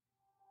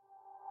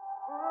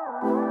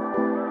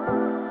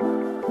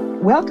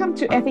Welcome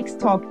to Ethics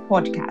Talk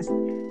podcast.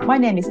 My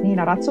name is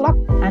Niina Ratsula,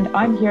 and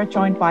I'm here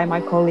joined by my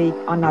colleague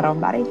Anna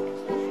Romberg.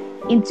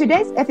 In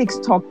today's Ethics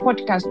Talk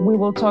podcast, we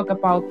will talk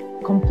about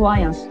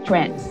compliance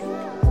trends.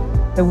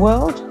 The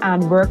world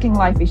and working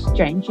life is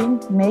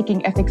changing,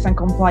 making ethics and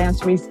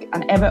compliance risk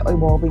an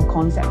ever-evolving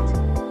concept.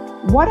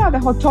 What are the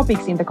hot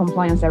topics in the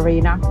compliance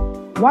arena?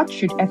 What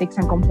should ethics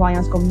and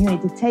compliance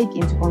community take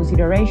into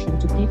consideration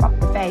to keep up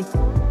the pace?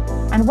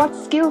 And what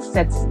skill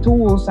sets,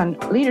 tools, and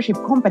leadership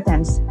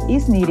competence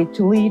is needed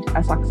to lead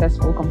a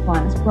successful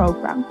compliance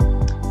program?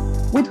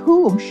 With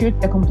whom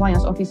should the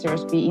compliance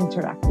officers be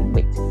interacting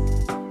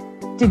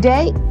with?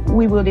 Today,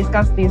 we will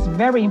discuss these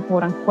very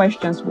important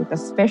questions with a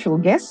special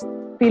guest,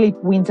 Philip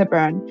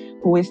Winterburn,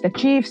 who is the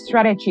Chief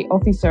Strategy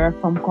Officer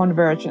from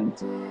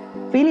Convergent.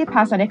 Philip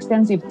has an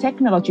extensive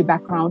technology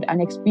background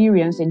and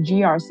experience in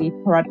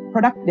GRC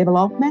product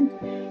development.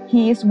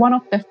 He is one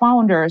of the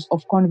founders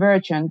of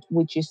Convergent,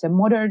 which is a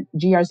modern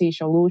GRC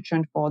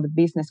solution for the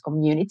business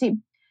community.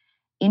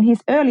 In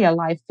his earlier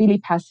life,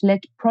 Philip has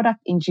led product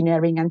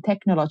engineering and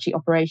technology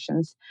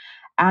operations,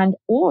 and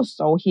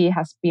also he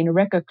has been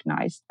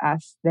recognized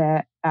as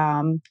the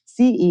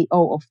CEO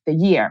of the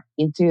Year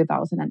in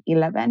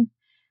 2011.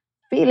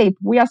 Philip,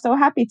 we are so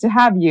happy to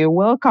have you.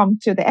 Welcome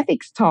to the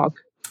Ethics Talk.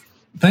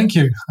 Thank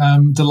you.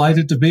 I'm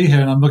delighted to be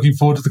here, and I'm looking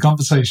forward to the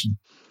conversation.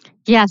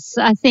 Yes,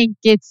 I think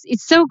it's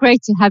so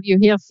great to have you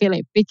here,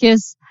 Philip,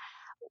 because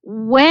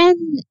when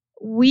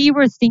we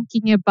were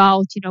thinking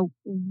about,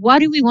 what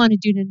do we want to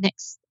do in the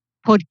next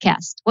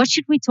podcast? What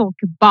should we talk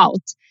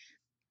about?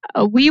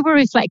 We were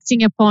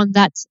reflecting upon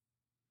that,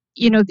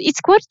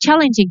 it's quite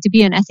challenging to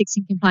be an ethics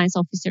and compliance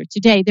officer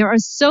today. There are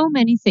so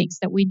many things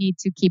that we need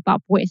to keep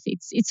up with.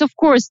 It's of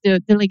course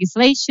the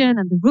legislation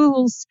and the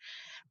rules,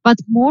 but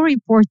more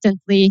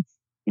importantly,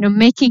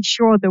 making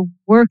sure the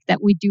work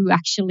that we do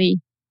actually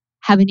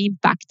have an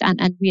impact and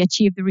we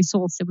achieve the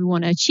results that we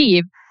want to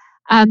achieve.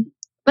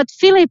 But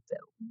Philip,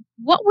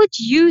 what would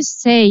you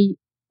say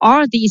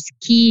are these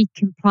key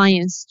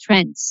compliance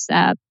trends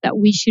that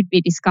we should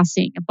be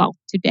discussing about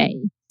today?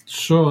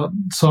 Sure.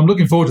 So I'm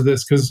looking forward to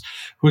this because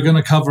we're going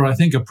to cover, I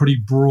think, a pretty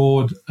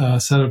broad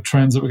set of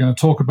trends that we're going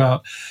to talk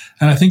about.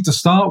 And I think to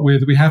start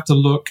with, we have to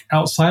look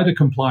outside of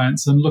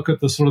compliance and look at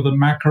the sort of the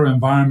macro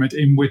environment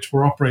in which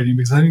we're operating,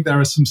 because I think there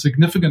are some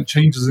significant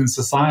changes in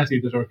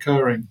society that are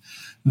occurring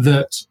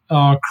that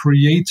are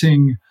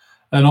creating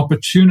an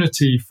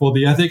opportunity for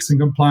the ethics and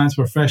compliance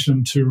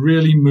profession to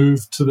really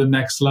move to the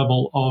next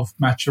level of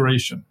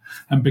maturation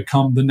and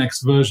become the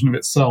next version of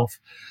itself.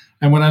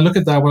 And when I look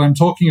at that, what I'm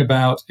talking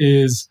about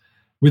is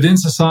within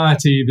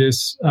society,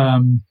 this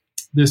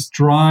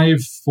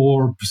drive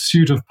for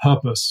pursuit of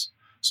purpose.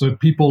 So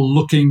people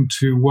looking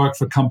to work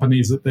for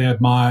companies that they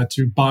admire,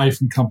 to buy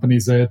from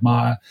companies they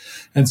admire.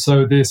 And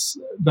so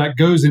that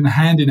goes in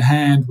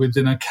hand with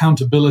an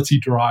accountability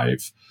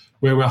drive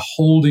where we're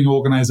holding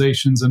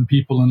organizations and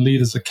people and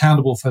leaders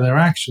accountable for their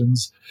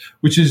actions,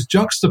 which is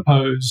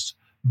juxtaposed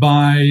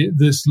by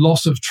this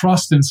loss of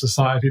trust in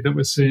society that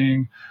we're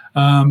seeing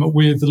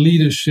with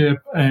leadership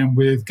and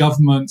with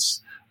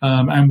governments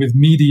and with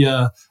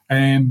media,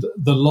 and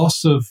the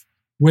loss of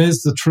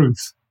where's the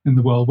truth in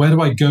the world? Where do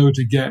I go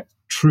to get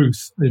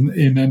truth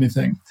in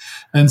anything?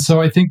 And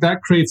so I think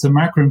that creates a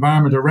macro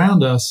environment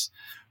around us,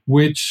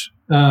 which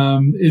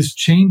is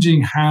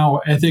changing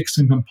how ethics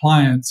and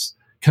compliance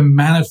can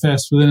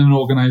manifest within an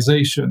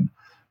organization,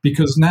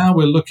 because now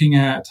we're looking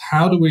at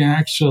how do we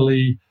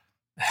actually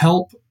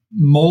help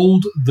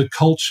mold the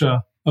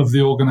culture of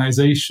the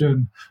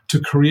organization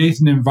to create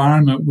an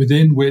environment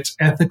within which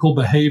ethical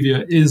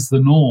behavior is the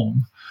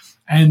norm,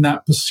 and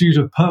that pursuit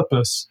of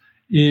purpose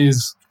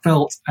is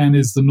felt and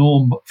is the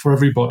norm for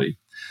everybody.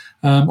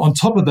 On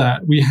top of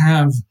that, we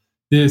have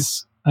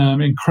this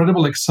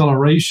incredible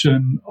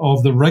acceleration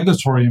of the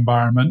regulatory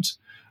environment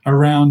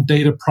around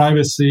data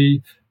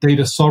privacy,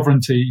 data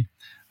sovereignty,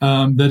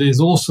 that is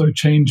also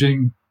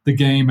changing the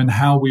game and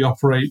how we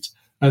operate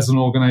as an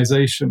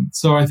organization.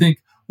 So I think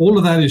all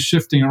of that is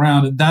shifting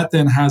around, and that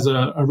then has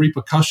a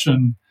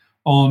repercussion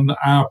on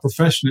our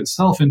profession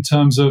itself in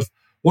terms of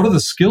what are the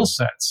skill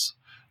sets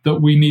that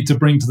we need to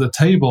bring to the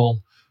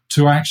table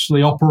to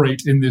actually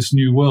operate in this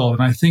new world.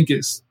 And I think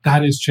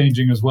that is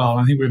changing as well.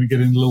 I think we're going to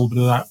get in a little bit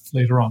of that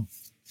later on.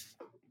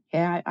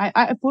 Yeah,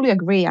 I fully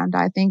agree. And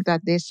I think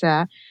that this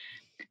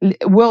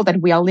world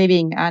that we are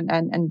living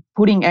and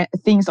putting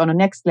things on a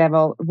next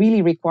level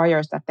really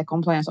requires that the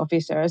compliance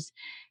officers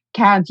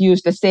can't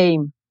use the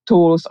same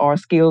tools or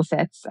skill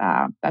sets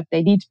that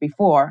they did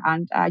before.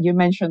 And you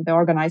mentioned the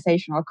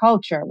organizational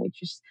culture,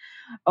 which is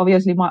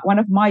obviously one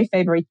of my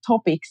favorite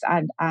topics.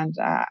 And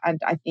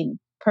I think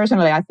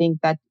personally, I think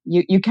that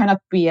you cannot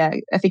be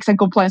an ethics and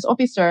compliance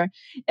officer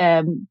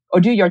or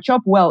do your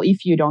job well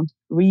if you don't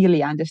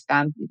really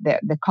understand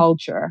the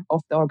culture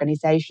of the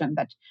organization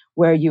that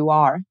where you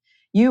are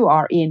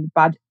in.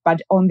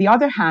 But on the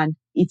other hand,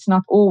 it's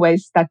not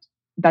always that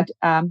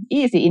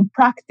easy in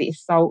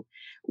practice. So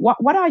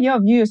What are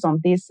your views on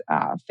this,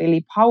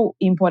 Philip? How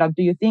important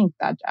do you think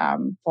that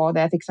for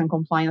the ethics and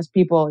compliance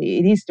people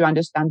it is to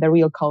understand the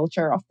real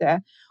culture of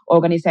the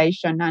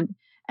organization, and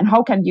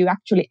how can you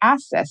actually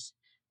assess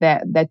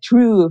the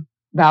true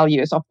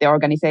values of the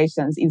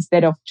organizations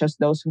instead of just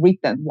those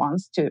written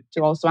ones, to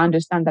also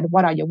understand that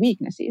what are your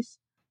weaknesses?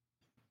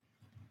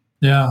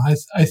 Yeah,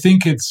 I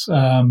think it's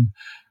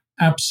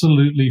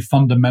absolutely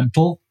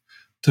fundamental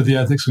to the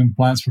ethics and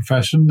compliance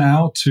profession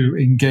now to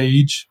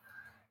engage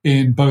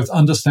in both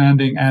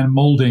understanding and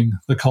molding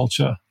the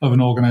culture of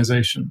an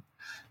organization.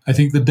 I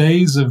think the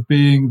days of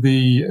being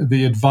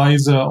the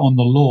advisor on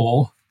the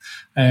law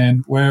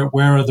and where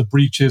are the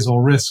breaches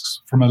or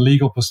risks from a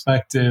legal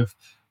perspective,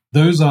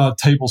 those are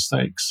table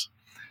stakes.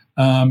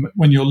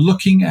 When you're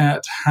looking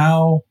at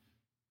how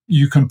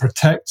you can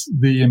protect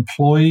the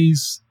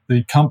employees,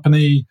 the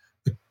company,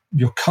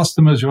 your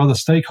customers, your other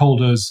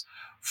stakeholders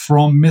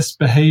from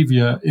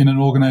misbehavior in an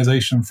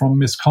organization, from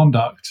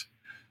misconduct,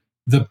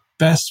 the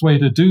best way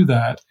to do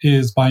that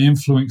is by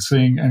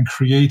influencing and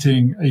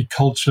creating a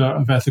culture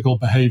of ethical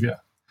behavior.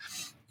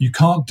 You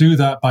can't do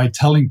that by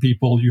telling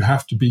people you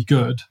have to be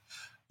good.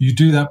 You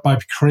do that by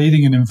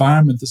creating an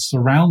environment that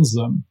surrounds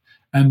them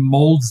and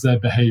molds their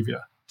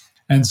behavior.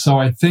 And so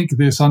I think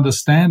this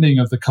understanding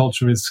of the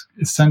culture is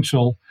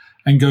essential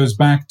and goes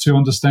back to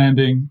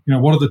understanding,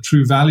 what are the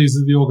true values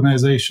of the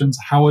organizations?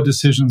 How are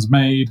decisions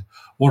made?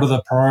 What are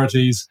the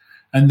priorities?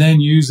 And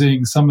then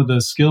using some of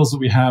the skills that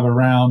we have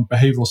around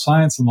behavioral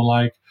science and the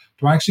like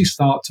to actually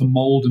start to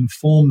mold and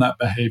form that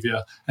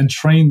behavior and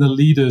train the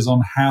leaders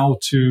on how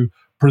to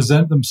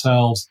present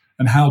themselves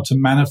and how to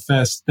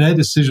manifest their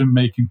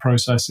decision-making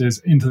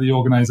processes into the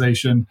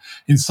organization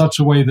in such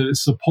a way that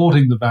it's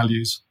supporting the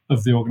values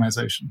of the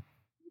organization.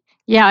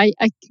 Yeah,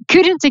 I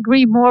couldn't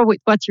agree more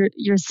with what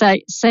you're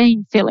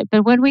saying, Philip.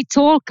 And when we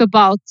talk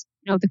about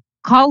the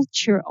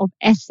culture of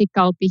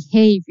ethical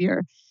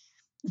behavior,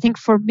 I think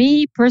for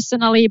me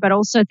personally, but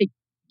also I think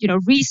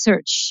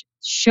research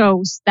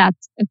shows that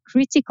a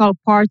critical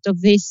part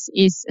of this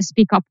is a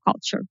speak up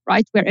culture,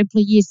 right, where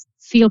employees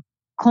feel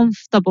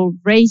comfortable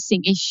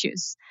raising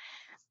issues.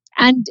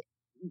 And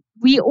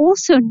we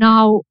also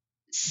now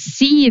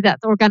see that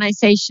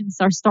organizations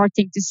are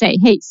starting to say,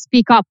 hey,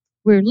 speak up,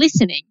 we're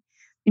listening,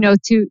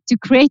 to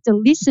create a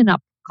listen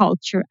up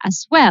culture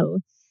as well.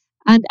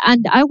 And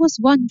I was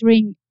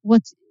wondering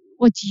what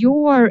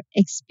your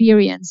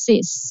experience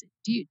is.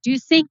 Do you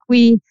think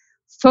we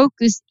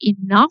focus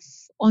enough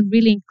on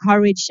really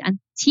encourage and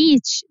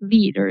teach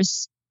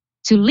leaders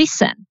to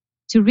listen,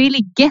 to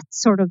really get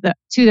sort of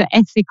to the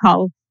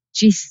ethical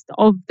gist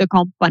of the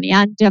company?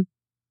 And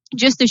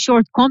just a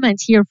short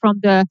comment here from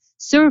the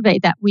survey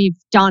that we've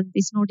done,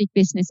 this Nordic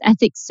Business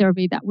Ethics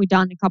survey that we've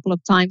done a couple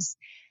of times.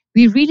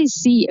 We really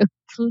see a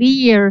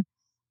clear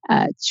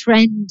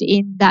trend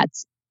in that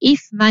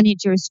if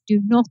managers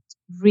do not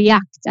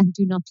react and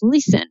do not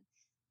listen,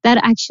 that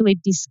actually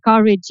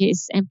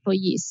discourages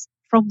employees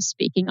from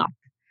speaking up.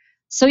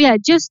 So yeah,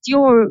 just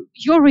your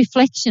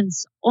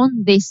reflections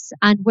on this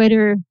and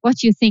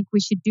what you think we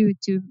should do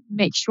to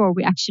make sure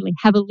we actually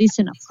have a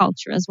listen up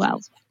culture as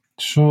well.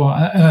 Sure.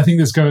 And I think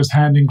this goes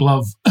hand in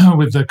glove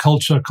with the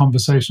culture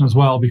conversation as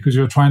well, because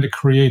you're trying to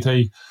create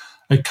a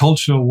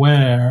culture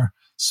where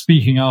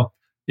speaking up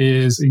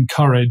is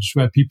encouraged,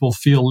 where people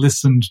feel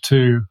listened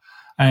to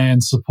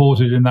and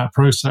supported in that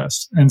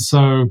process. And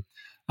so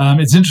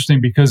it's interesting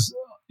because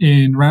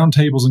in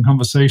roundtables and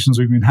conversations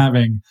we've been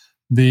having,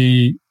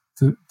 the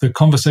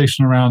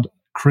conversation around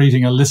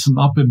creating a listen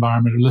up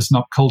environment, a listen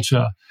up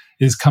culture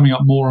is coming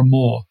up more and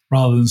more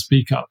rather than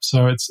speak up.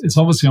 So it's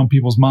obviously on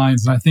people's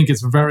minds. And I think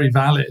it's very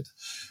valid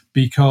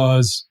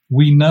because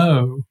we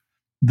know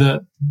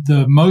that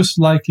the most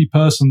likely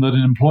person that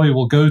an employee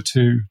will go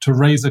to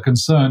raise a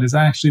concern is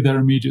actually their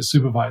immediate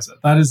supervisor.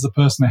 That is the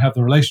person they have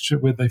the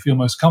relationship with, they feel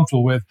most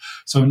comfortable with.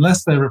 So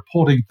unless they're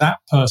reporting that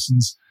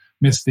person's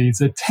misdeeds,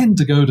 they tend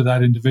to go to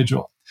that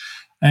individual.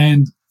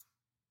 And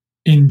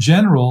in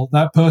general,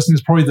 that person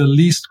is probably the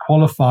least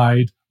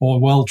qualified or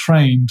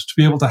well-trained to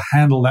be able to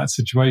handle that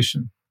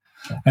situation.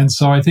 And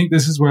so I think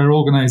this is where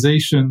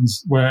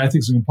organizations, where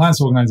ethics and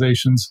compliance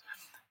organizations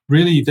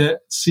really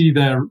see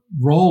their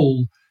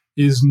role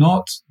is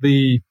not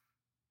the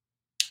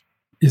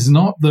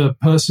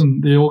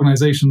person, the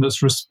organization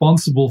that's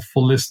responsible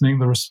for listening,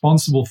 the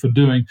responsible for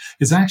doing,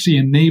 is actually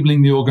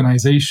enabling the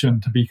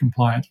organization to be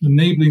compliant,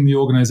 enabling the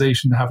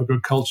organization to have a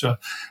good culture,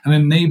 and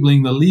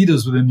enabling the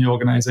leaders within the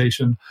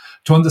organization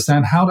to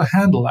understand how to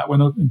handle that.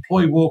 When an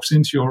employee walks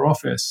into your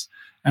office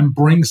and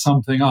brings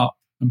something up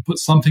and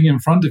puts something in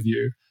front of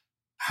you,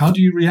 how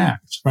do you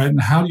react, right?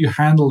 And how do you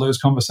handle those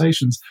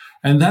conversations?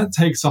 And that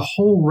takes a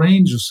whole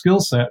range of skill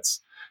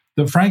sets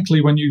that,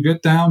 frankly, when you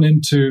get down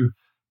into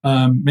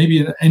maybe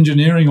an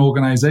engineering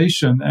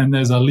organization and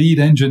there's a lead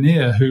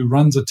engineer who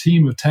runs a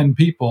team of 10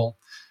 people,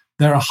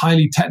 they're a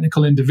highly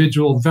technical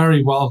individual,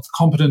 very well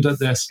competent at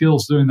their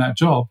skills doing that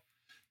job.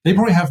 They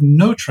probably have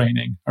no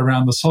training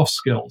around the soft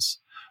skills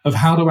of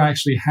how to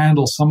actually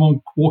handle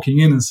someone walking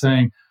in and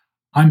saying,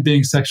 I'm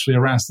being sexually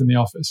harassed in the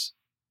office.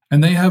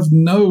 And they have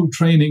no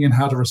training in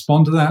how to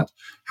respond to that,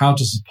 how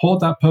to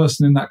support that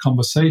person in that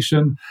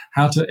conversation,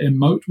 how to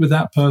emote with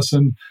that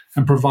person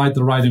and provide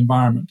the right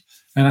environment.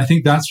 And I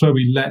think that's where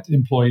we let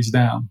employees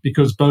down,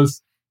 because both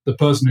the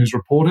person who's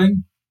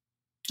reporting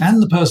and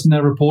the person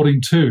they're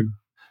reporting to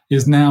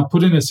is now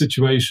put in a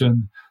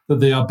situation that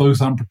they are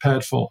both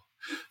unprepared for.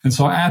 And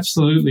so I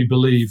absolutely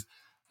believe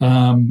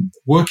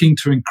working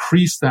to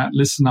increase that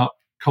listen up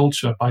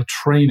culture by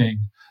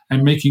training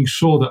and making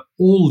sure that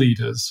all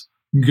leaders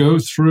go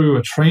through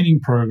a training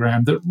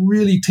program that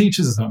really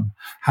teaches them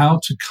how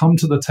to come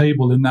to the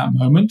table in that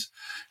moment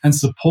and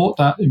support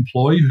that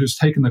employee who's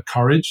taken the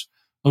courage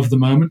of the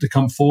moment to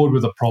come forward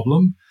with a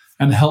problem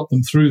and help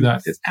them through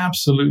that. It's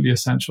absolutely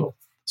essential.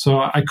 So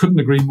I couldn't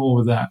agree more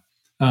with that.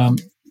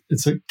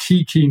 It's a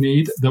key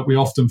need that we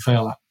often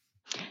fail at.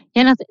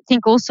 And I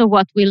think also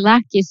what we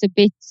lack is a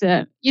bit,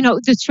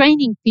 the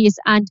training piece,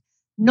 and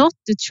not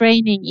the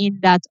training in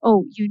that,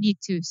 you need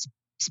to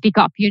speak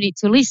up, you need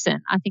to listen.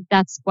 I think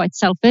that's quite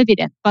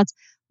self-evident, but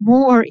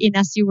more in,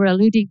 as you were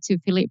alluding to,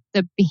 Philip,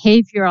 the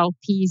behavioral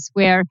piece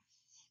where,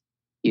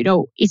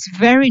 it's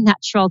very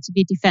natural to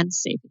be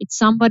defensive. If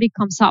somebody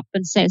comes up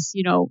and says,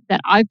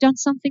 that I've done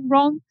something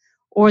wrong,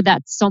 or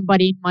that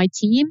somebody in my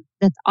team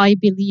that I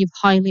believe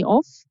highly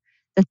of,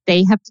 that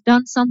they have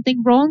done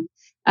something wrong,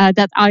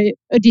 that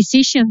a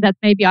decision that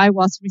maybe I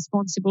was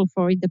responsible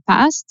for in the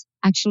past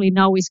actually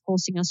now is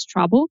causing us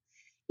trouble.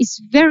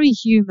 It's very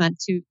human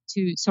to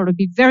sort of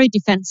be very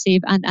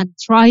defensive and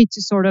try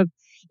to sort of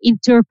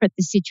interpret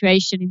the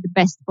situation in the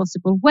best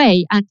possible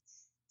way. And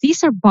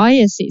these are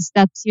biases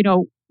that,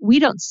 we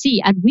don't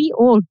see, and we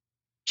all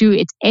do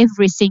it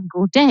every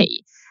single day.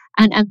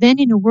 And then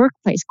in a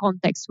workplace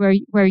context where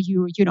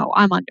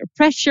I'm under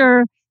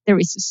pressure, there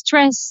is a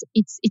stress,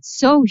 it's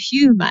so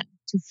human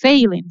to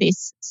fail in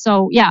this.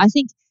 So yeah, I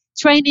think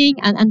training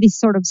and this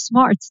sort of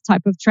smart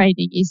type of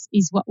training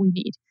is what we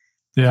need.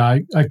 Yeah,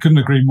 I couldn't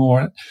agree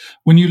more.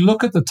 When you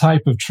look at the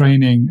type of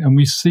training, and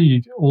we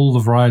see all the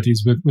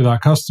varieties with our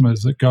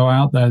customers that go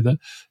out there, that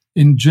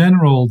in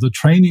general, the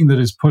training that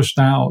is pushed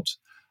out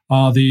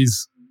are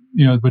these,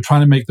 we're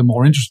trying to make them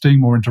more interesting,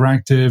 more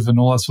interactive and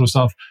all that sort of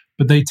stuff.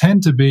 But they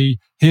tend to be,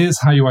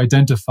 here's how you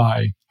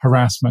identify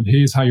harassment.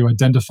 Here's how you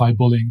identify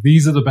bullying.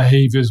 These are the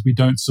behaviors we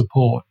don't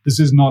support. This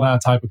is not our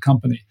type of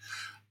company.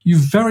 You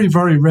very,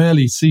 very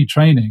rarely see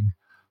training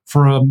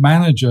for a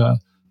manager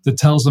that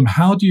tells them,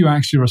 how do you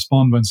actually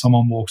respond when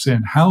someone walks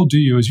in? How do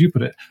you, as you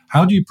put it,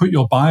 how do you put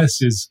your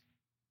biases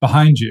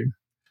behind you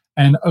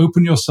and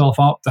open yourself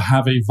up to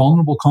have a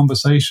vulnerable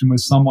conversation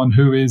with someone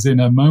who is in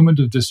a moment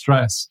of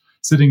distress,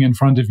 sitting in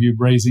front of you,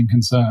 raising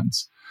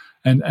concerns?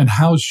 And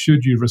how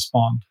should you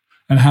respond?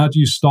 And how do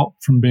you stop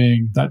from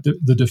being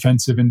the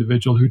defensive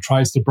individual who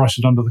tries to brush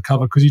it under the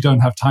cover because you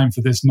don't have time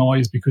for this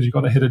noise, because you've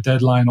got to hit a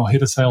deadline or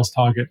hit a sales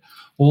target,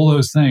 all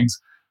those things.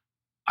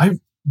 I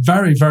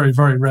very, very,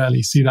 very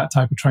rarely see that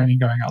type of training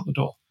going out the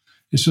door.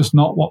 It's just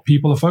not what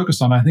people are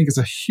focused on. I think it's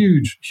a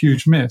huge,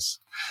 huge miss.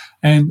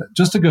 And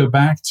just to go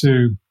back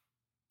to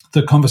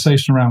the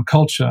conversation around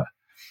culture,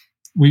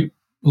 a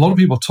lot of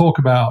people talk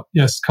about,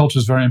 yes, culture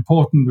is very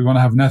important. We want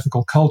to have an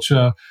ethical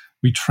culture.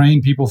 We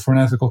train people for an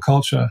ethical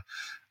culture.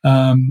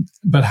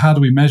 But how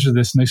do we measure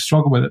this? And they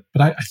struggle with it.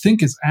 But I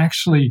think it's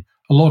actually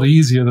a lot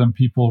easier than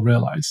people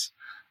realize.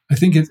 I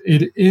think it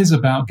is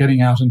about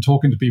getting out and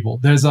talking to people.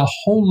 There's a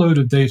whole load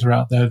of data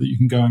out there that you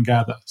can go and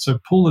gather. So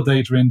pull the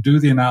data in, do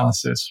the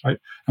analysis, right?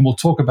 And we'll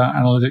talk about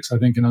analytics, I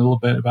think, in a little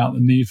bit about the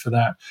need for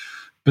that.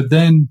 But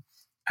then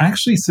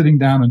actually sitting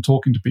down and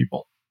talking to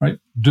people, right?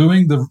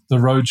 Doing the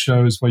road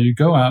shows where you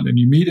go out and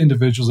you meet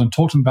individuals and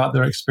talk to them about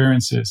their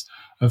experiences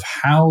of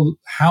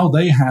how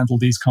they handle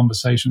these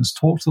conversations.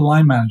 Talk to the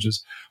line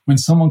managers. When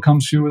someone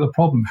comes to you with a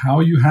problem, how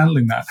are you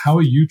handling that? How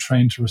are you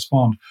trained to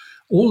respond?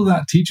 All of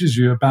that teaches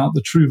you about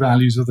the true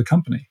values of the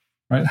company,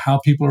 right? How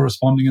people are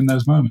responding in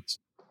those moments.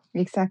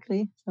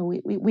 Exactly. So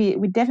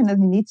we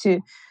definitely need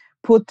to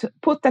put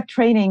the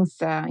trainings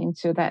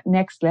into that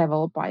next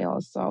level by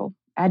also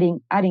adding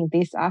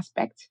this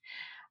aspect.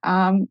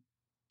 And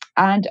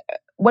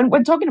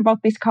when talking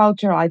about this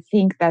culture, I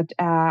think that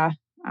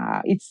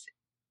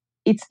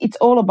it's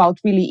all about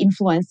really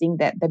influencing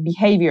the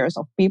behaviors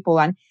of people.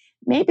 And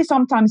maybe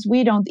sometimes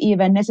we don't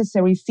even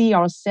necessarily see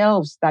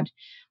ourselves that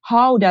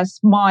how does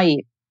my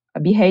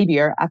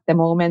behavior at the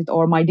moment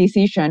or my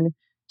decision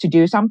to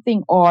do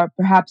something, or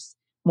perhaps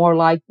more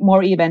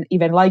even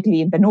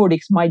likely in the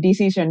Nordics, my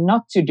decision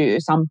not to do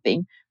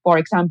something. For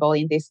example,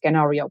 in this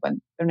scenario,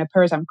 when a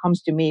person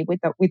comes to me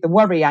with a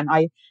worry and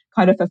I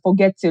kind of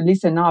forget to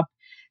listen up.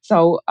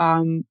 So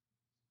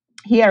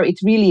here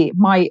it's really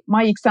my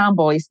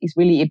example is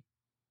really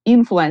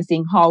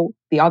influencing how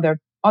the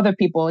other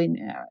people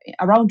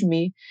around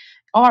me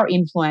are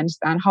influenced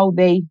and how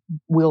they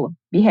will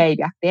behave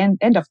at the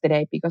end of the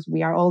day, because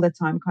we are all the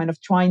time kind of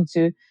trying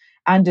to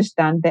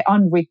understand the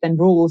unwritten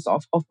rules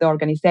of the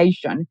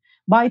organization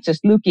by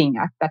just looking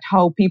at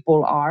how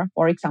people are,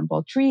 for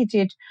example,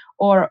 treated,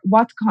 or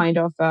what kind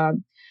of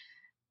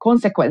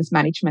consequence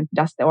management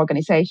does the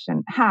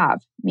organization have?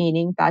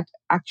 Meaning that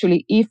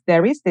actually, if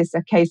there is this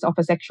a case of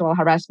a sexual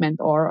harassment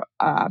or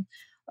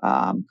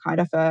kind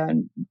of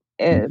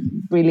a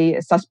really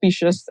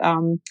suspicious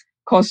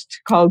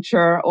cost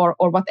culture or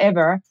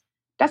whatever,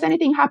 does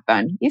anything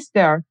happen? Is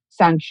there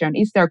sanction?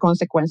 Is there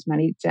consequence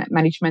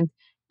management?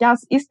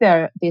 Is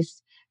there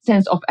this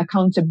sense of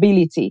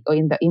accountability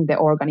in the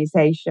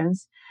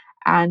organizations?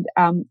 And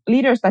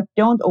leaders that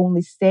don't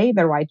only say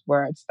the right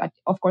words, but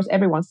of course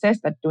everyone says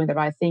that doing the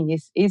right thing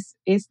is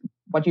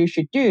what you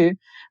should do,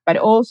 but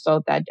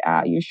also that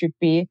you should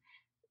be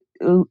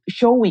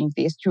showing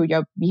this through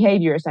your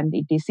behaviors and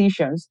the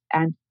decisions,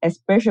 and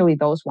especially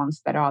those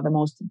ones that are the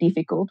most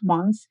difficult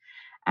ones.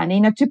 And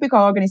in a typical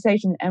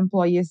organization,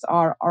 employees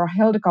are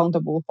held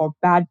accountable for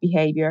bad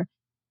behavior,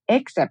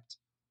 except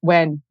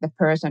when the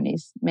person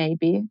is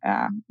maybe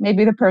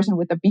the person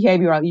with the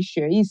behavioral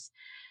issue is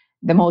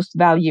the most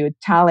valued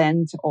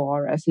talent,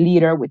 or as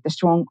leader with the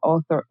strong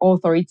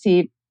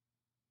authority,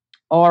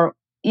 or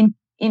at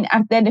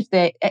the end of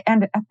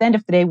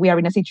the day, we are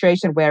in a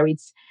situation where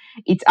it's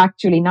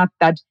actually not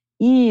that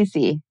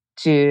easy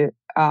to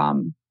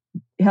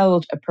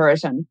hold a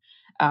person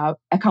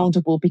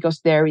accountable,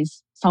 because there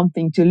is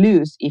something to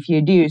lose if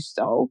you do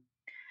so.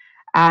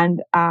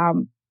 And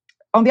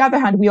on the other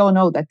hand, we all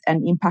know that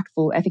an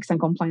impactful ethics and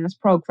compliance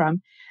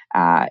program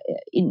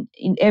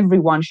in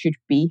everyone should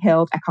be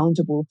held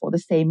accountable for the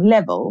same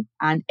level,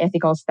 and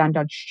ethical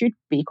standards should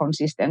be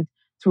consistent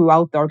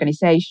throughout the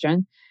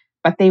organization.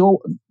 But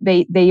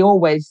they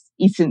always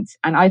isn't,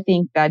 and I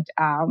think that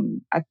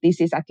this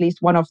is at least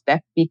one of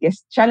the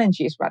biggest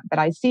challenges that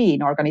I see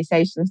in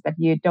organizations, that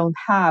you don't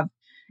have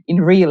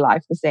in real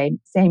life the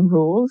same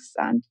rules.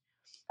 And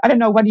I don't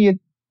know, what do you,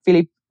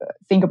 Philip,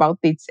 think about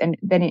this? And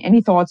then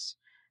any thoughts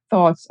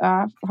how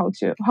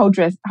to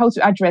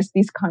address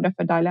this kind of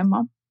a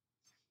dilemma?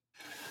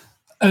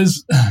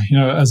 As you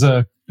know, as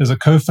a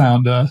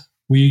co-founder,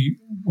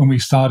 when we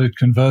started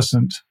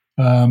Conversant,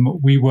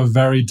 we were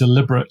very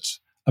deliberate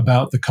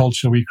about the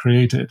culture we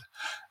created.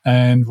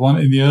 And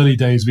in the early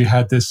days, we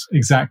had this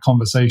exact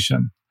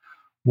conversation.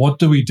 What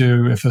do we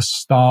do if a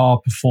star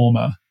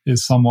performer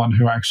is someone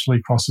who actually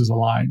crosses a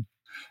line?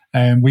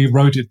 And we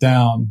wrote it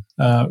down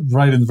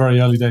right in the very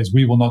early days.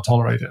 We will not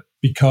tolerate it,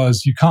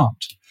 because you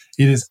can't.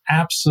 It is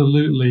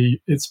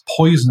it's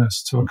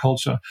poisonous to a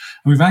culture.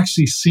 And we've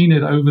actually seen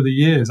it over the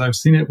years. I've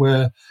seen it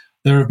where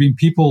there have been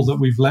people that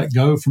we've let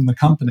go from the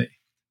company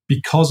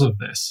because of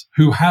this,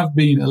 who have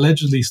been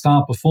allegedly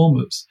star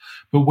performers.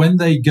 But when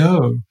they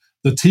go,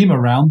 the team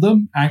around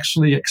them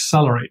actually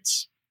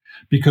accelerates,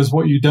 because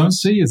what you don't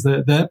see is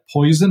that their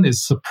poison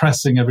is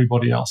suppressing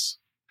everybody else.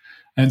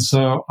 And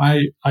so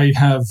I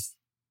have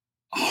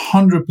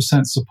 100%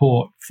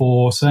 support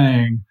for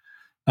saying,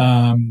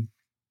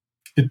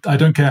 I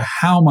don't care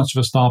how much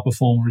of a star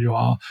performer you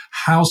are,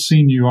 how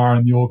senior you are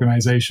in the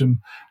organization,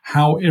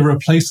 how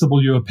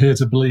irreplaceable you appear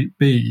to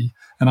be.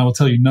 And I will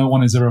tell you, no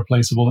one is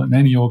irreplaceable in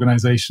any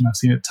organization. I've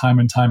seen it time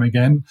and time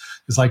again.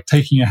 It's like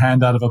taking a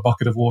hand out of a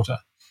bucket of water.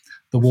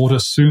 The water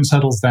soon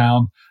settles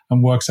down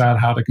and works out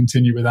how to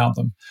continue without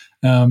them.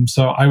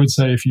 So I would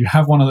say, if you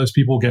have one of those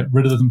people, get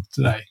rid of them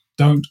today.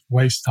 Don't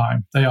waste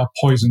time. They are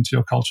poison to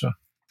your culture,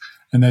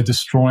 and they're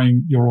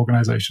destroying your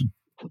organization.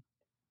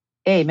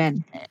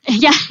 Amen.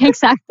 Yeah,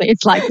 exactly.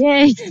 It's like,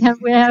 yay,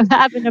 we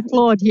have an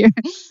applaud here.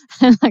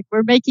 Like,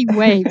 we're making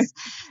waves.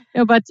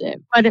 No, but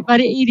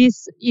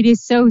it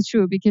is so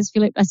true, because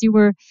Philip, as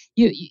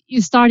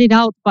you started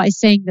out by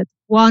saying that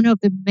one of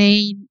the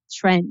main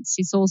trends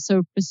is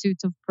also pursuit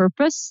of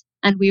purpose,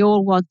 and we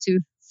all want to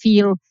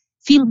feel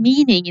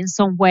meaning in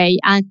some way,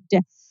 and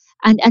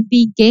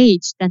be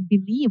engaged and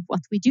believe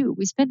what we do.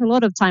 We spend a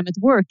lot of time at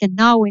work, and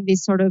now in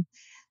this sort of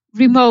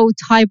remote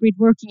hybrid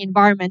working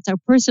environment, our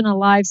personal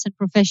lives and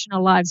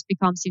professional lives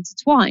becomes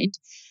intertwined.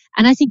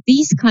 And I think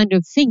these kind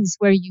of things,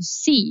 where you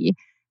see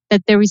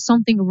that there is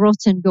something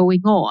rotten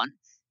going on,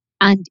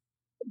 and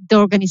the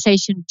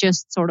organization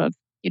just sort of,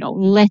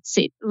 lets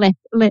it,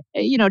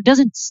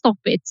 doesn't stop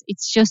it.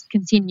 It's just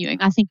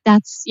continuing. I think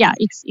that's,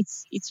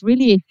 it's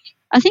really,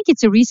 I think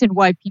it's a reason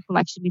why people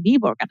actually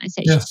leave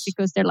organizations, yes,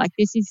 because they're like,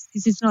 this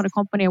is not a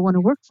company I want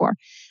to work for.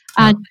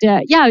 And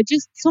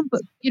just some,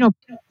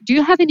 do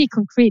you have any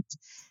concrete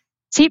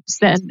tips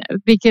then?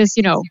 Because,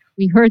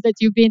 we heard that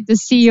you've been the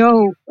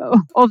CEO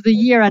of the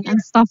year and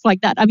stuff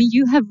like that. I mean,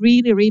 you have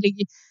really,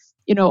 really,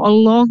 a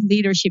long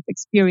leadership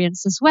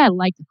experience as well.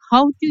 Like,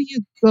 how do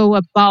you go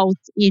about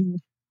in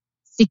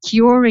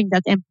securing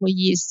that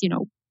employees,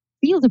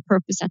 feel the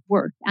purpose at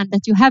work, and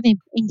that you have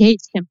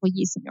engaged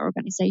employees in your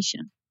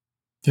organization?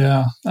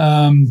 Yeah.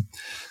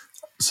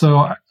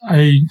 So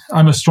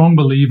I'm a strong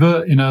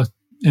believer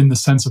in the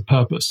sense of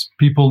purpose.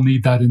 People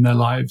need that in their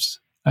lives.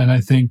 And I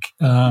think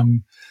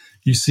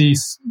you see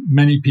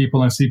many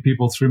people, I see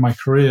people through my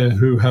career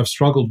who have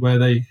struggled where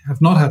they have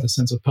not had a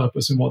sense of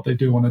purpose in what they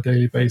do on a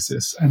daily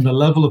basis. And the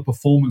level of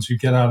performance you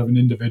get out of an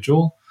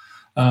individual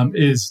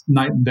is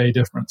night and day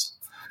difference.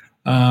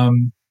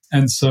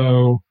 And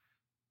so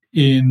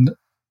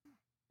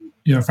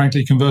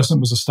frankly, Conversant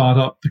was a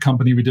startup. The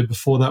company we did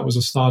before that was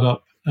a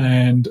startup.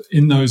 And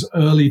in those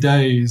early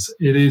days,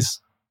 it is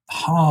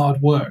hard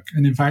work.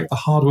 And in fact, the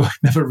hard work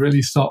never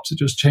really stops. It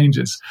just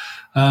changes.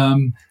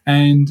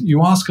 And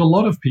you ask a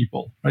lot of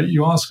people, right?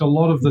 You ask a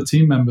lot of the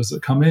team members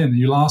that come in.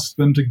 You'll ask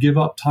them to give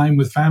up time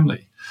with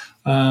family.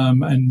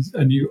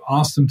 And you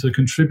ask them to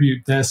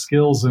contribute their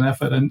skills and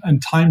effort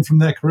and time from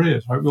their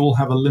careers, right? We all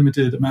have a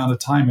limited amount of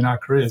time in our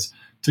careers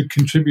to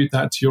contribute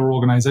that to your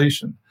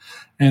organization.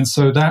 And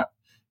so that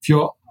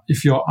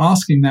if you're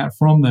asking that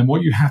from them,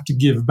 what you have to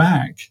give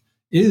back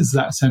is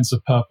that sense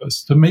of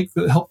purpose to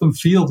help them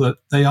feel that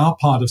they are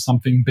part of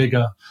something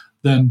bigger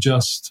than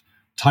just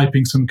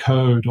typing some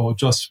code or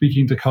just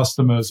speaking to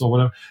customers or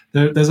whatever.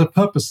 There's a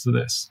purpose to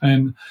this.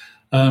 And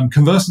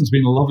Conversant's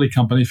been a lovely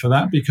company for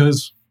that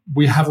because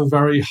we have a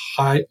very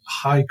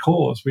high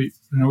cause.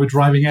 We're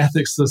driving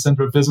ethics to the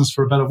center of business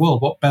for a better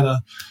world. What better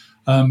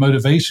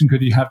motivation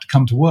could you have to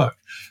come to work?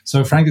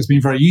 So, frankly, it's been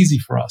very easy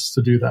for us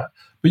to do that.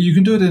 But you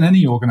can do it in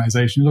any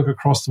organization. You look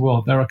across the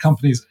world. There are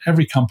companies,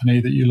 every company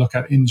that you look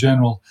at in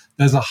general,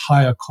 there's a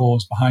higher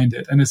cause behind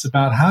it. And it's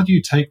about how do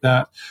you take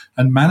that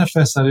and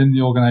manifest that in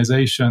the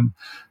organization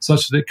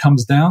such that it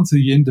comes down to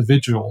the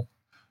individual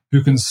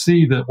who can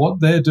see that what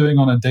they're doing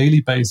on a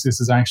daily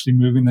basis is actually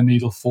moving the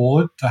needle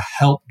forward to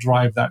help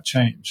drive that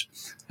change.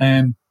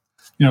 And,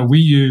 we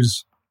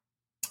use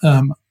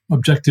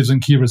objectives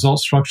and key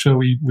results structure.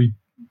 We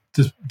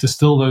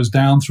distill those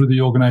down through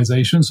the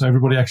organization so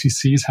everybody actually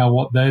sees how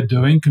what they're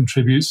doing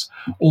contributes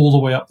all the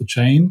way up the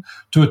chain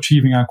to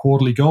achieving our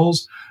quarterly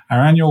goals, our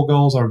annual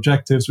goals, our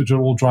objectives, which are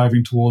all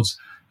driving towards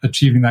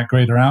achieving that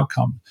greater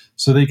outcome.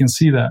 So they can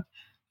see that.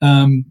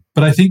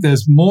 But I think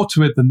there's more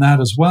to it than that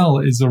as well,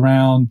 is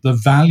around the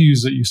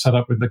values that you set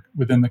up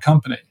within the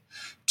company.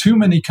 Too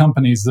many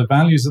companies, the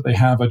values that they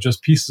have are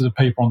just pieces of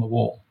paper on the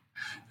wall.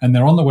 And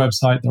they're on the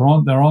website, they're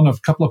on a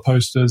couple of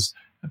posters,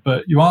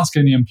 but you ask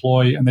any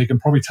employee and they can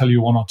probably tell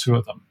you one or two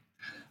of them.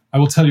 I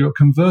will tell you at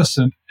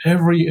Conversant,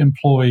 every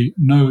employee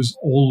knows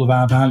all of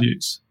our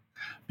values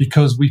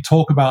because we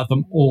talk about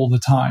them all the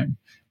time.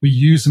 We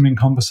use them in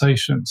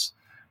conversations.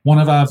 One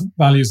of our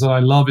values that I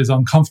love is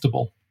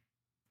uncomfortable,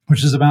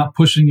 which is about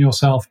pushing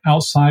yourself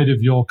outside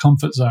of your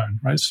comfort zone,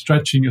 right?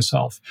 Stretching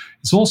yourself.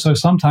 It's also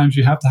sometimes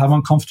you have to have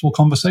uncomfortable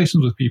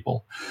conversations with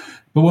people.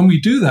 But when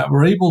we do that,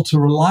 we're able to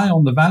rely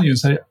on the value and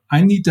say,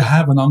 I need to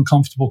have an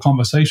uncomfortable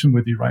conversation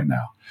with you right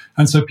now.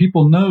 And so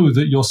people know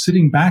that you're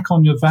sitting back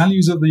on your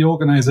values of the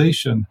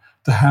organization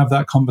to have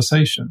that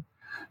conversation.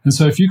 And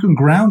so if you can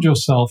ground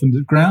yourself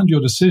and ground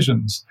your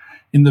decisions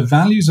in the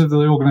values of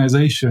the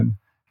organization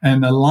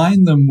and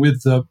align them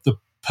with the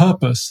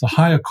purpose, the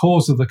higher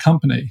cause of the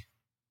company,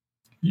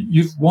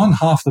 you've won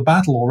half the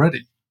battle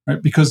already,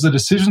 right? Because the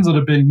decisions that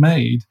are being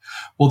made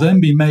will then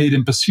be made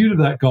in pursuit of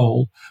that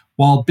goal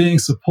while being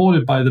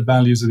supported by the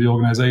values of the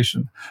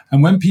organization.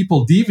 And when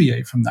people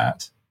deviate from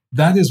that,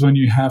 that is when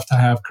you have to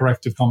have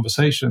corrective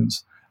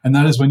conversations. And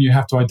that is when you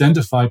have to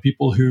identify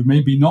people who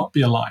maybe not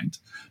be aligned,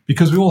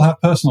 because we all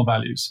have personal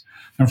values.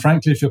 And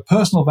frankly, if your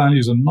personal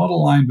values are not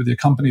aligned with your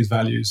company's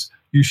values,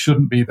 you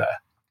shouldn't be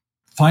there.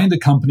 Find a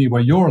company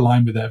where you're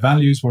aligned with their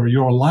values, where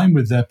you're aligned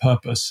with their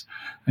purpose,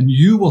 and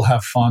you will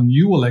have fun,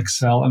 you will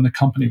excel, and the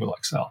company will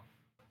excel.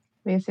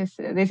 This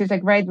is a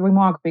great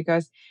remark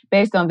because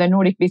based on the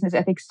Nordic Business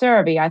Ethics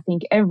Survey, I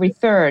think every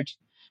third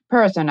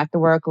person at the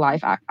work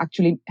life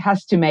actually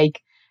has to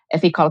make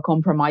ethical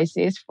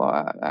compromises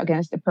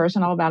against the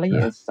personal values.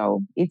 Yeah.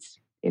 So it's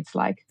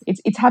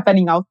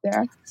happening out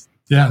there.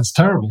 Yeah, it's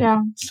terrible.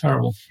 Yeah, it's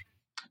terrible.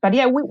 But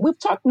yeah, we've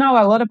talked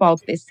now a lot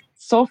about this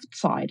soft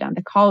side and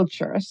the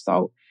culture.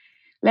 So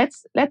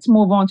let's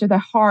move on to the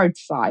hard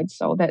side.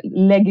 So the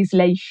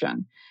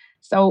legislation.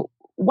 So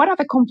what are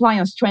the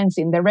compliance trends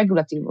in the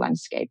regulatory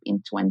landscape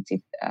in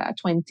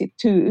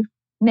 2022?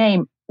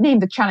 Name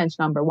the challenge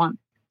number one.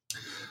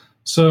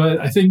 So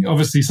I think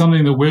obviously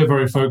something that we're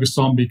very focused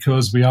on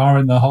because we are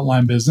in the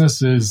hotline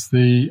business is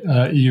the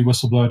EU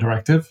Whistleblower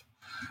Directive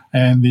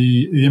and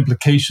the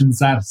implications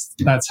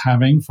that's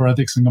having for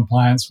ethics and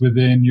compliance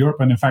within Europe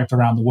and in fact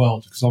around the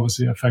world, because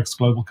obviously it affects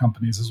global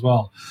companies as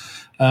well.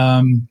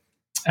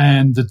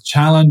 And the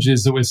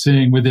challenges that we're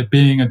seeing with it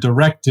being a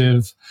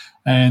directive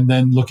and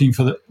then looking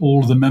for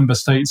all of the member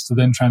states to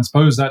then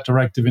transpose that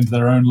directive into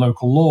their own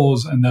local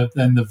laws, and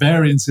then the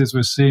variances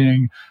we're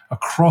seeing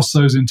across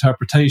those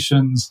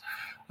interpretations,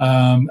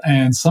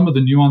 and some of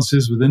the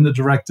nuances within the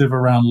directive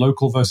around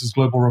local versus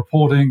global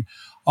reporting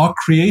are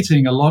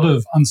creating a lot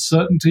of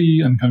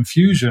uncertainty and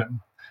confusion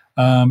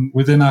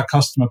within our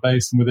customer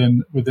base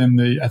and within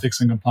the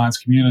ethics and compliance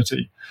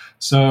community.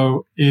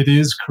 So it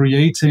is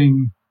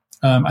creating...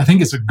 I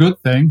think it's a good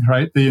thing,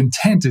 right? The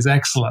intent is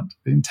excellent.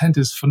 The intent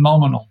is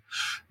phenomenal.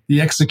 The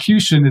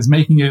execution is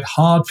making it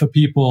hard for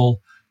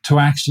people to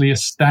actually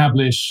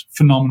establish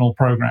phenomenal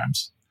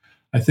programs.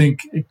 I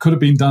think it could have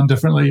been done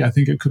differently. I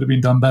think it could have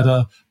been done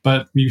better,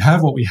 but we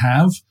have what we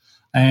have.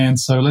 And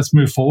so let's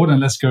move forward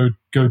and let's go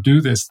do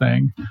this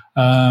thing.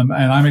 And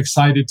I'm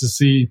excited to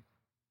see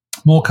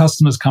more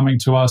customers coming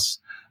to us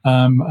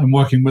and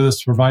working with us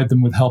to provide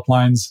them with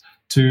helplines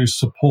to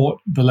support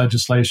the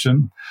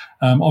legislation.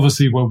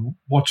 Obviously, we're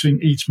watching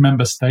each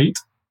member state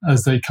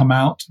as they come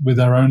out with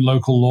their own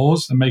local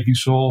laws and making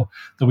sure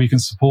that we can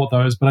support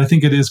those. But I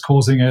think it is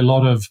causing a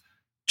lot of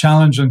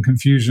challenge and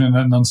confusion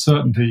and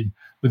uncertainty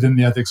within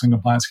the ethics and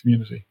compliance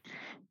community.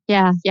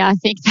 Yeah, I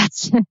think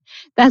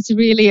that's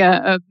really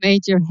a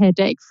major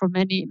headache for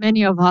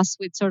many of us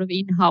with sort of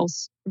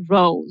in-house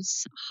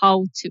roles,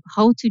 how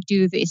to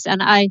do this.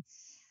 And I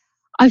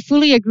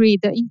fully agree.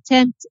 The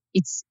intent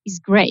is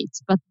great,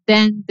 but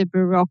then the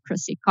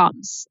bureaucracy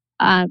comes.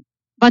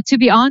 But to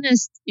be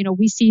honest,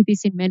 we see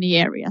this in many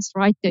areas,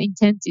 right? The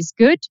intent is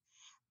good,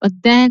 but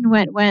then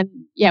when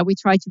we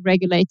try to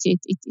regulate it,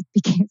 it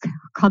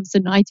becomes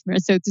a nightmare,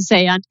 so to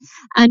say.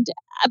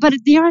 But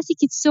there, I think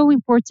it's so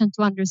important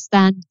to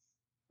understand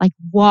like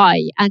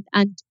why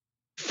and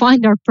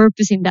find our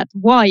purpose in that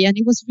why. And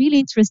it was really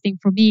interesting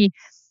for me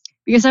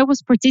because I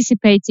was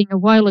participating a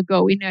while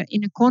ago in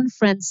a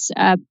conference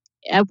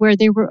where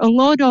there were a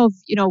lot of,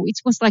 it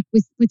was like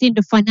within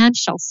the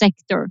financial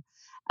sector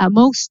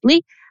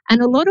mostly,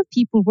 and a lot of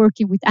people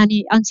working with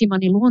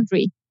anti-money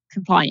laundering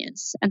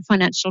compliance and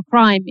financial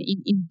crime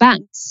in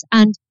banks.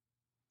 And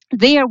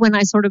there, when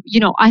I sort of,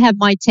 I have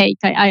my take,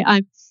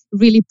 I'm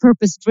really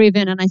purpose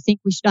driven, and I think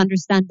we should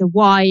understand the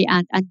why,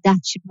 and that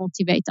should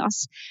motivate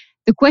us.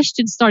 The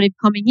questions started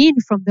coming in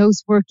from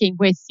those working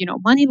with,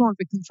 money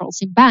laundering controls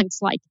in banks,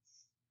 like,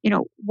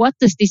 what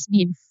does this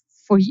mean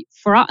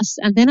for us?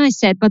 And then I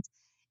said, but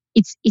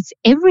it's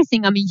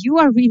everything. I mean, you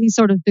are really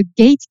sort of the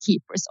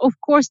gatekeepers. Of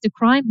course, the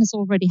crime has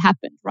already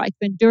happened, right?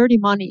 When dirty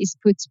money is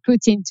put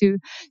into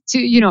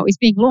is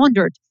being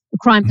laundered, the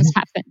crime has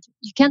happened.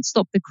 You can't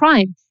stop the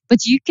crime,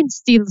 but you can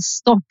still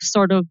stop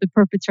sort of the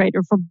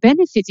perpetrator from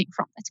benefiting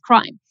from that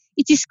crime.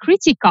 It is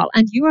critical,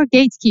 and you are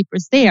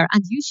gatekeepers there,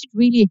 and you should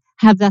really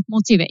have that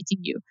motivating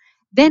you.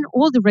 Then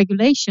all the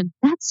regulation,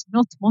 that's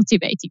not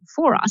motivating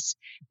for us,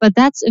 but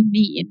that's a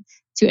mean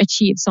to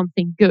achieve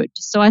something good.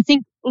 So I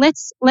think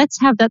let's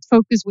have that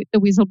focus with the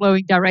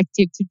whistleblowing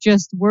directive to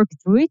just work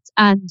through it,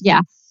 and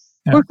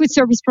work with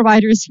service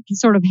providers who can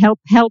sort of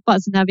help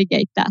us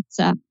navigate that.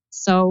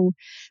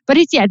 But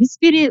it's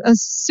been a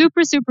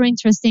super, super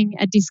interesting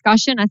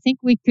discussion. I think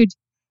we could,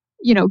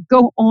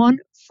 go on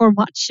for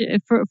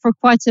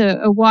quite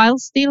a while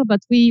still,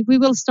 but we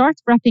will start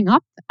wrapping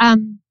up.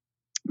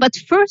 But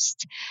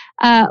first,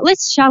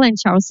 let's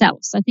challenge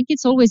ourselves. I think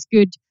it's always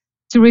good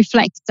to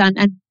reflect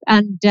and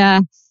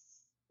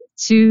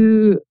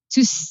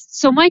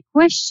so my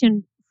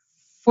question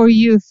for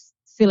you,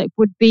 Philip,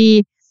 would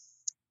be,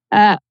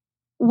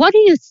 what do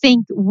you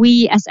think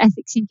we as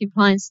ethics and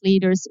compliance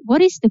leaders,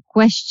 what is the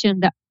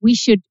question that we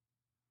should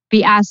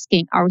be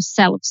asking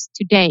ourselves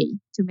today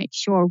to make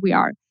sure we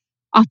are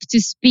up to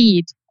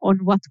speed on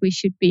what we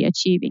should be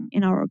achieving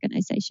in our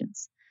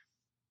organizations?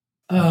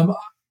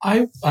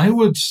 I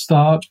would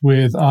start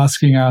with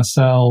asking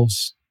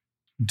ourselves,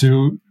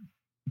 do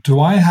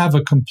I have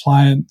an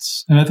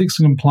ethics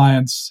and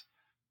compliance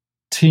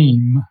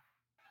team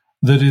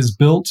that is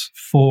built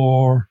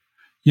for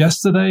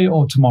yesterday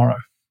or tomorrow?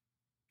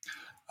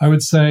 I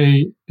would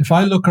say, if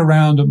I look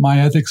around at my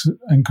ethics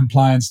and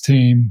compliance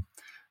team,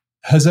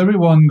 has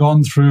everyone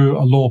gone through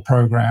a law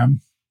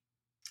program?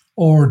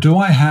 Or do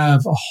I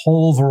have a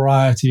whole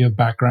variety of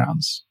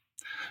backgrounds?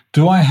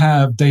 Do I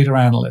have data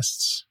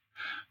analysts?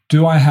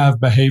 Do I have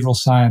behavioral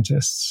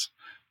scientists?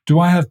 Do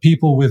I have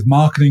people with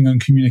marketing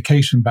and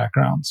communication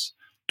backgrounds?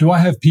 Do I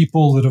have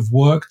people that have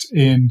worked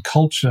in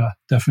culture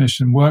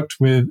definition, worked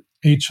with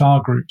HR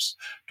groups?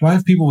 Do I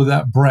have people with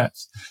that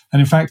breadth?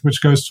 And in fact,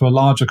 which goes to a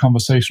larger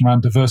conversation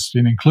around diversity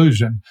and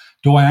inclusion.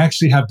 Do I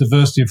actually have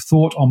diversity of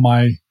thought on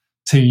my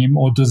team,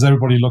 or does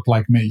everybody look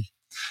like me?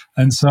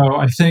 And so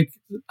I think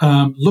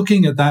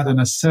looking at that and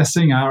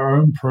assessing our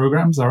own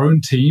programs, our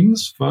own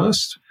teams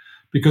first,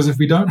 because if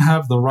we don't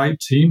have the right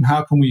team,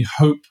 how can we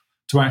hope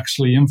to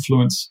actually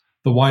influence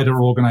the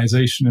wider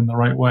organization in the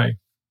right way?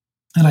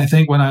 And I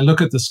think when I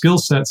look at the skill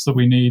sets that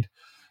we need,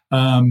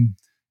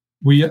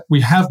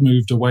 we have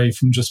moved away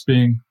from just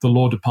being the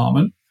law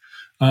department.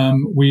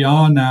 We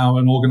are now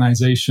an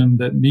organization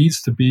that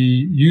needs to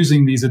be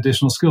using these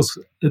additional skills.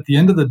 At the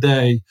end of the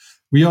day,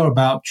 we are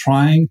about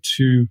trying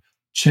to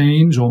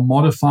change or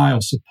modify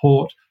or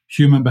support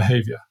human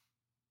behavior.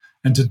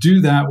 And to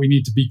do that, we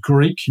need to be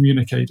great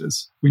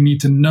communicators. We need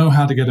to know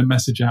how to get a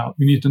message out.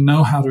 We need to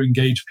know how to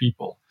engage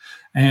people.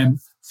 And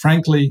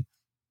frankly,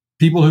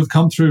 people who've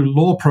come through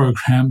law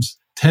programs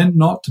tend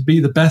not to be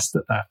the best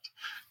at that.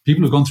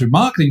 People who've gone through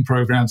marketing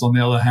programs, on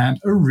the other hand,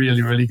 are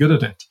really, really good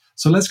at it.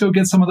 So let's go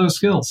get some of those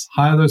skills.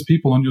 Hire those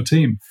people on your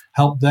team.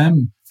 Help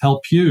them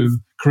help you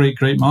create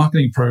great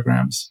marketing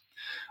programs.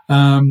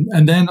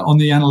 And then on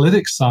the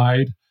analytics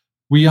side,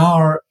 we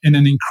are in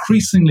an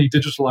increasingly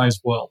digitalized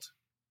world.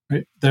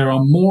 Right? There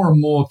are more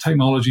and more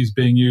technologies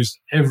being used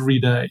every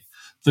day.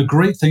 The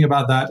great thing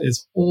about that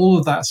is all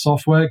of that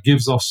software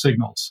gives off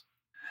signals.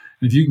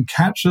 And if you can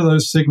capture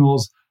those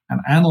signals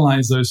and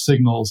analyze those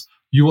signals,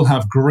 you will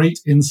have great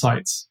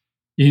insights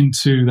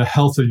into the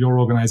health of your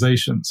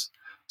organizations.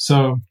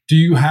 So do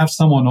you have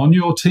someone on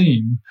your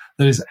team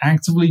that is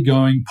actively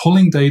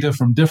pulling data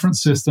from different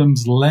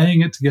systems,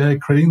 laying it together,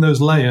 creating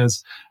those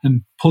layers,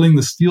 and pulling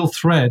the steel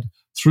thread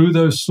through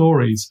those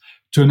stories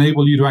to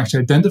enable you to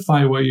actually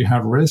identify where you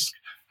have risk,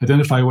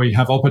 identify where you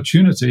have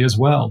opportunity as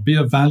well, be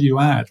a value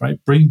add,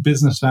 right? Bring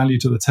business value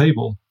to the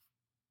table.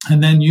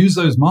 And then use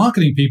those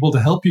marketing people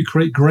to help you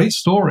create great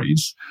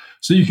stories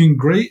so you can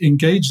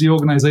engage the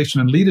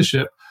organization and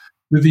leadership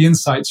with the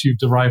insights you've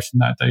derived from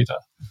that data.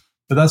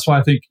 But that's why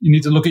I think you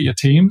need to look at your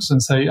teams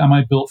and say, am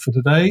I built for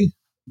today?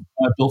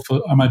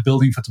 Am I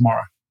building for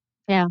tomorrow?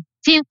 Yeah.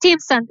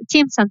 Teams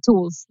and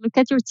tools. Look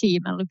at your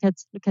team and look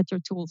at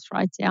your tools,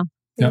 right? Yeah.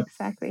 Yep.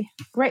 Exactly.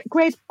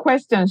 Great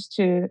questions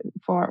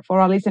for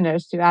our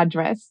listeners to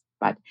address.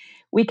 But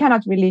we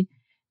cannot really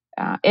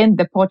end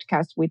the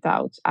podcast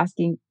without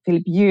asking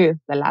Philip you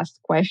the last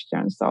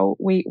question. So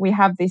we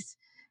have this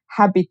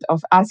habit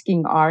of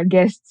asking our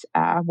guests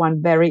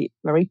one very,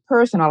 very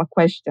personal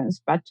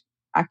questions, but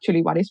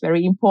actually what is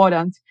very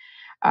important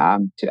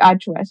to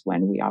address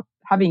when we are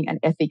having an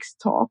ethics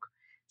talk.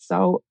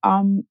 So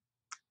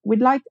we'd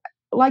like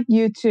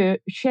you to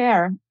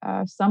share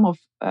some of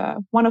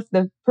one of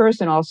the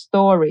personal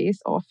stories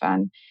of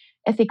an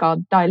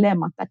ethical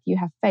dilemma that you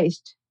have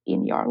faced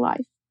in your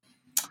life.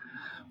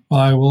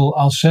 Well,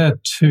 I'll share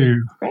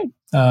two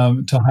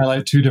to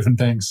highlight two different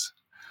things.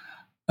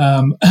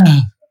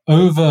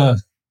 Over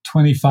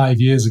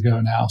 25 years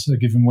ago now, so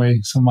giving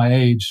away some of my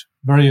age,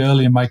 very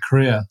early in my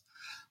career,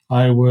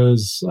 I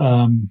was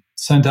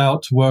sent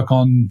out to work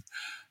on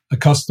a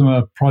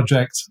customer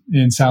project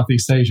in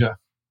Southeast Asia.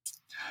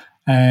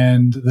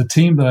 And the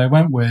team that I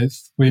went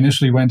with, we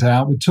initially went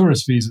out with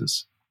tourist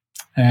visas.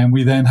 And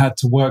we then had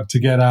to work to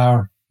get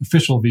our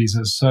official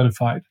visas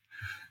certified.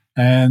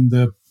 And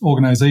the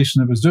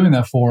organization that was doing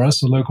that for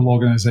us, a local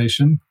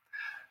organization,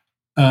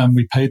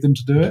 we paid them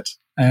to do it.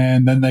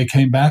 And then they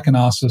came back and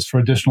asked us for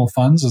additional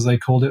funds, as they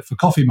called it, for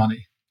coffee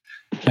money.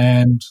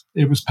 And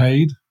it was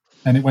paid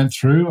and it went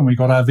through and we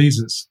got our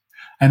visas.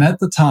 And at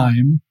the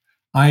time,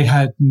 I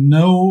had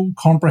no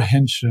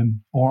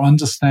comprehension or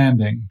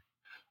understanding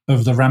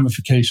of the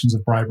ramifications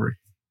of bribery.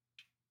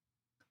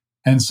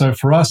 And so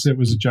for us, it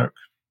was a joke.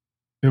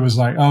 It was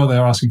like, oh,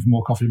 they're asking for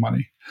more coffee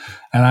money.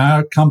 And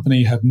our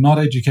company had not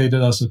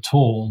educated us at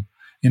all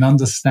in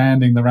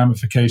understanding the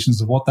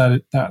ramifications of what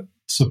that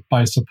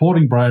by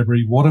supporting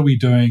bribery, what are we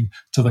doing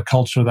to the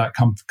culture of that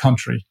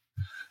country?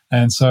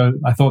 And so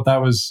I thought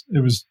it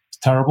was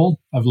terrible.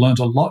 I've learned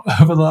a lot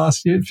over the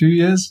last few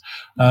years.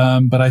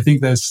 But I think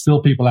there's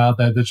still people out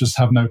there that just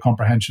have no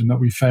comprehension, that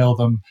we fail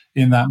them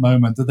in that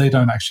moment, that they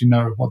don't actually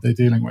know what they're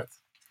dealing with.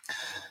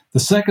 The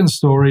second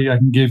story I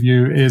can give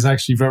you is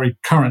actually very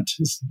current.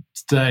 It's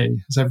today.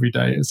 It's every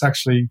day. It's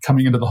actually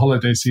coming into the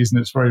holiday season.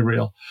 It's very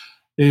real.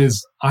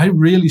 I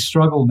really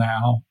struggle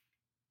now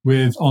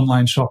with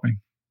online shopping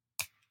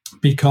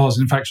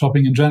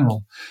shopping in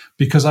general,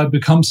 because I've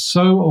become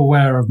so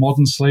aware of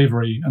modern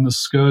slavery and the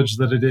scourge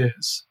that it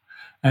is,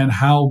 and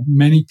how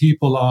many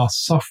people are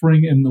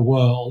suffering in the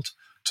world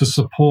to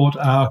support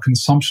our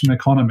consumption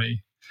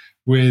economy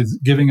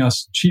with giving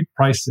us cheap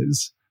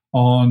prices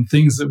on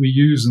things that we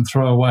use and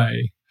throw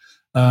away.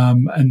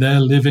 And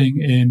they're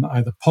living in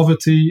either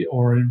poverty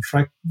or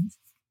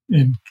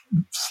in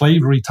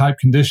slavery type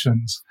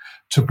conditions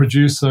to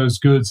produce those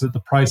goods at the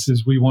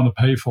prices we want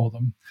to pay for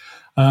them.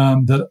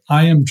 That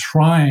I am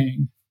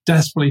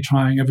desperately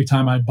trying every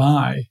time I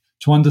buy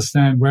to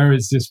understand, where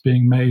is this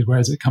being made? Where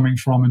is it coming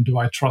from? And do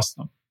I trust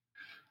them?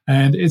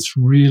 And it's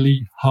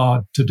really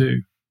hard to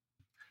do.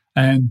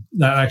 And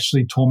that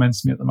actually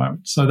torments me at the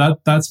moment. So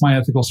that's my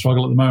ethical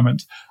struggle at the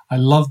moment. I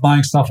love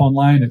buying stuff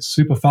online. It's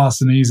super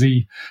fast and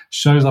easy,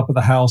 shows up at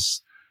the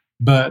house.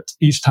 But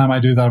each time I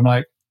do that, I'm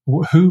like,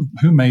 who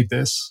made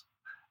this?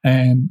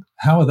 And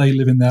how are they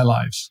living their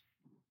lives?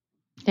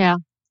 Yeah.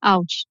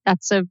 Ouch.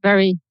 That's a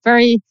very,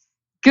 very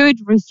good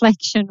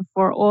reflection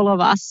for all of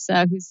us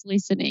who's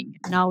listening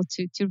now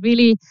to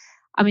really,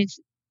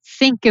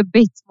 think a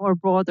bit more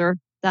broader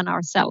than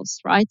ourselves,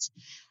 right?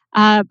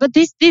 But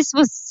this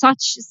was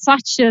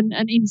such an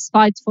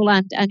insightful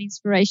and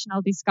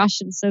inspirational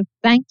discussion. So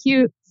thank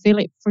you,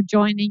 Philip, for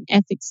joining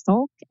Ethics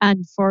Talk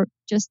and for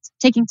just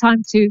taking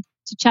time to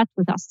chat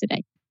with us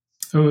today.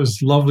 It was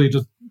lovely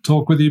to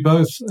talk with you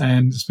both,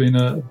 and it's been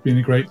a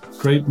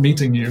great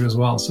meeting you as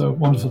well. So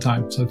wonderful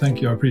time. So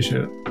thank you. I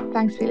appreciate it.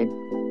 Thanks,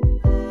 Philip.